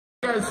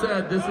Like I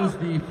said, this is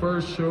the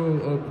first show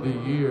of the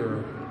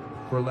year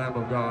for Lamb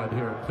of God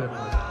here in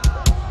Finland.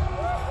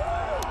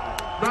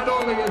 Not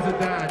only is it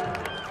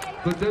that,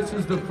 but this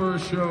is the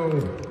first show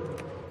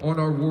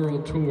on our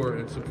world tour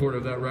in support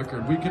of that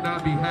record. We could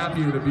not be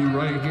happier to be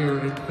right here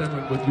in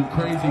Finland with you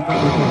crazy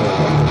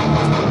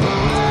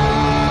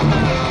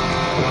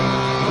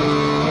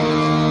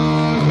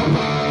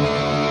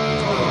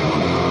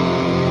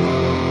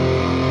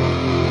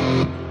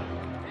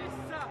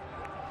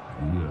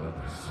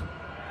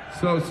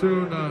So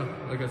soon,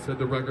 like I said,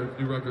 the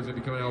new record's gonna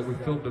be coming out. We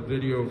filmed a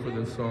video for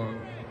this song.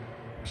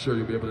 I'm sure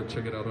you'll be able to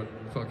check it out on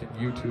fucking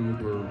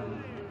YouTube or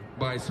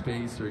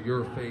MySpace or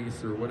Your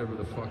Face or whatever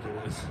the fuck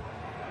it is.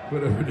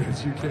 Whatever it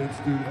is you kids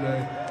do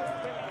today.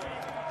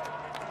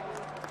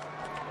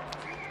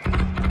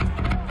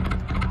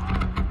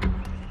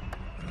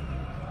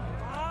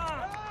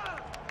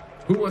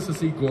 Who wants to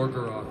see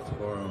Gorgoroth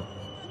tomorrow?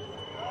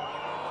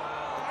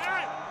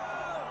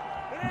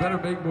 You better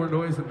make more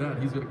noise than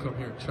that. He's gonna come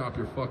here and chop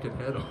your fucking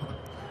head off.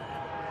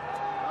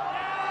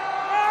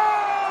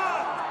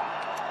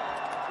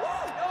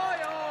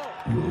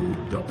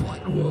 Wound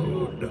upon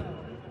wound.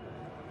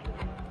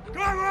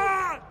 Come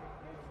on!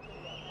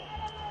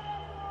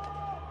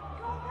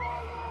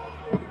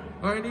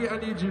 I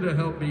need you to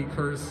help me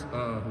curse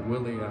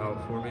Willie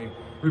out for me.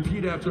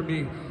 Repeat after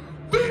me.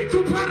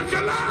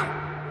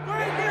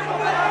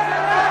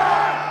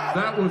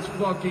 That was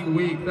fucking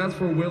weak. That's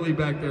for Willie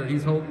back there.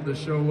 He's holding the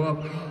show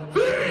up.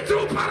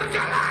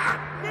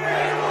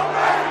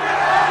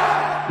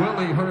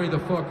 Willie, hurry the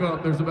fuck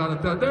up. There's about a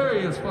thousand. There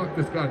he is. Fuck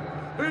this guy.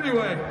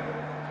 Anyway,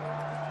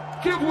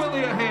 give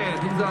Willie a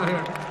hand. He's out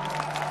here.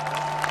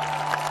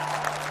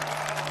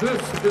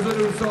 This is a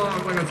new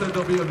song. Like I said,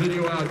 there'll be a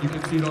video out. You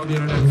can see it on the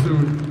internet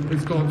soon.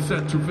 It's called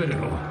Set to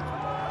Fail.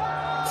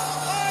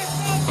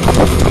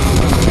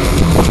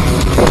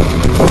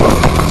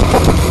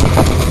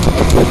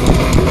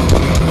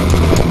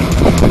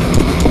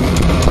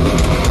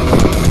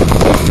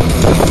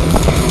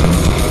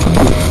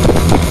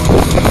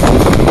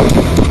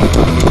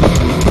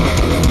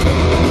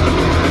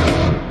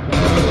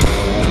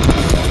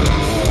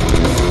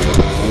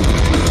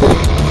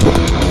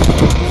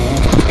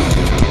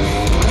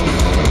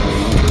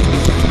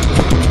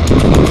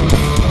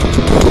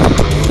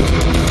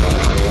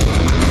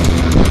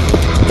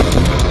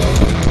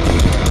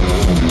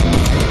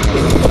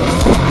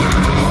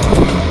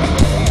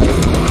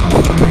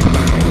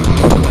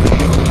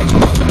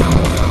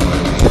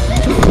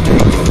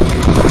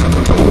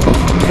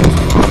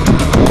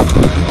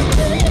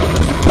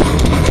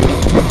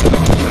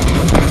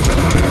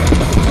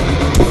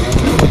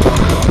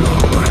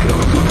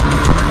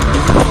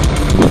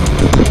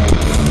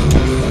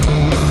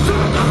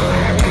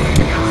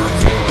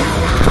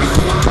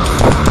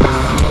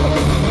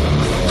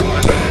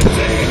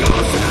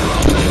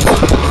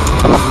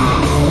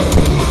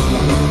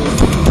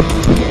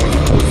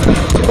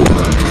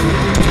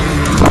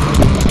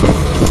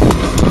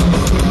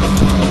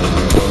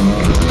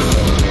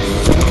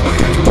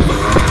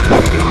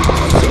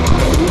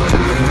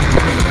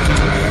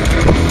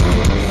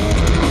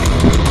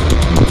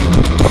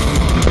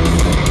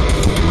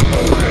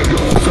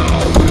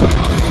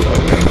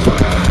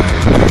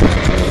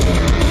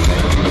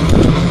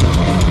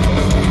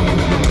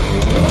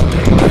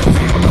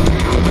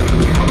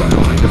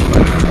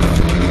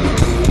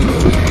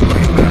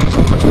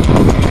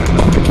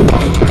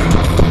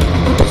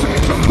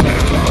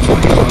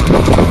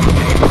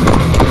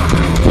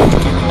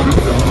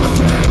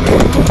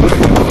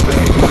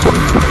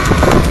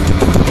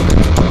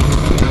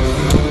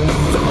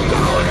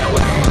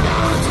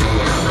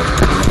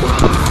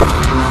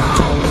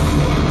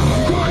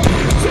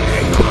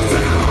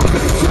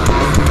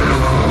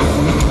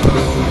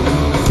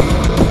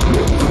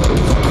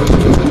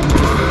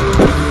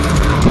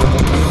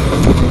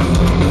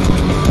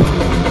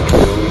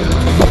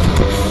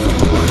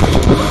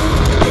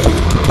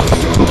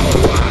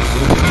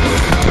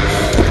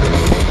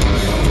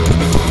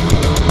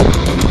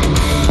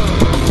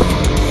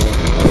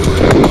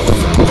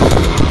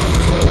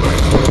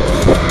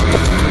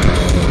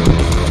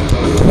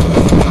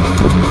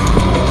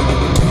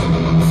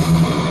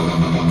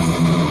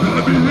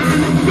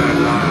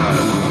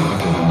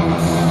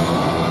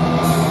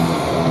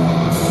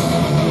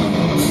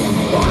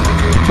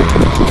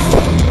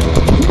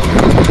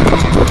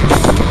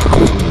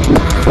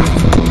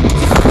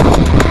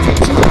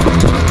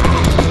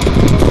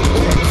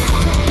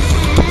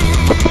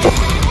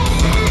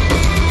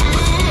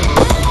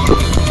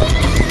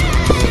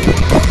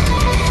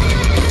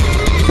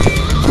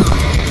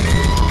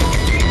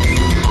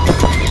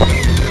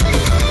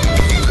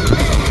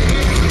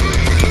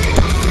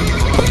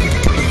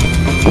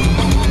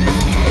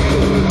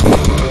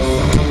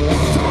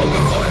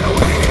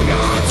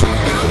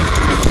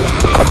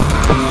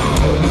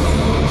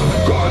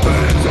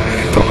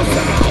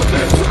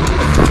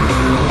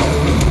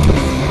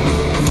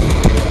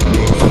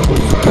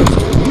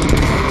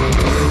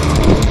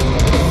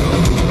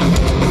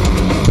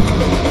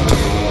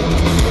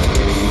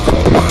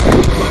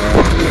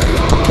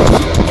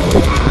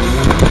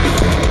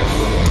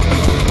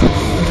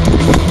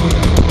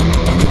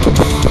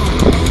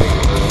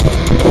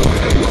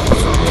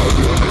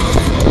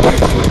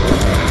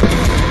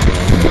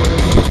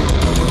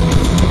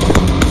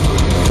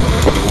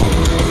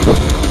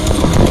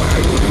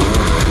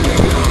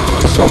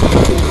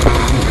 Frostbite.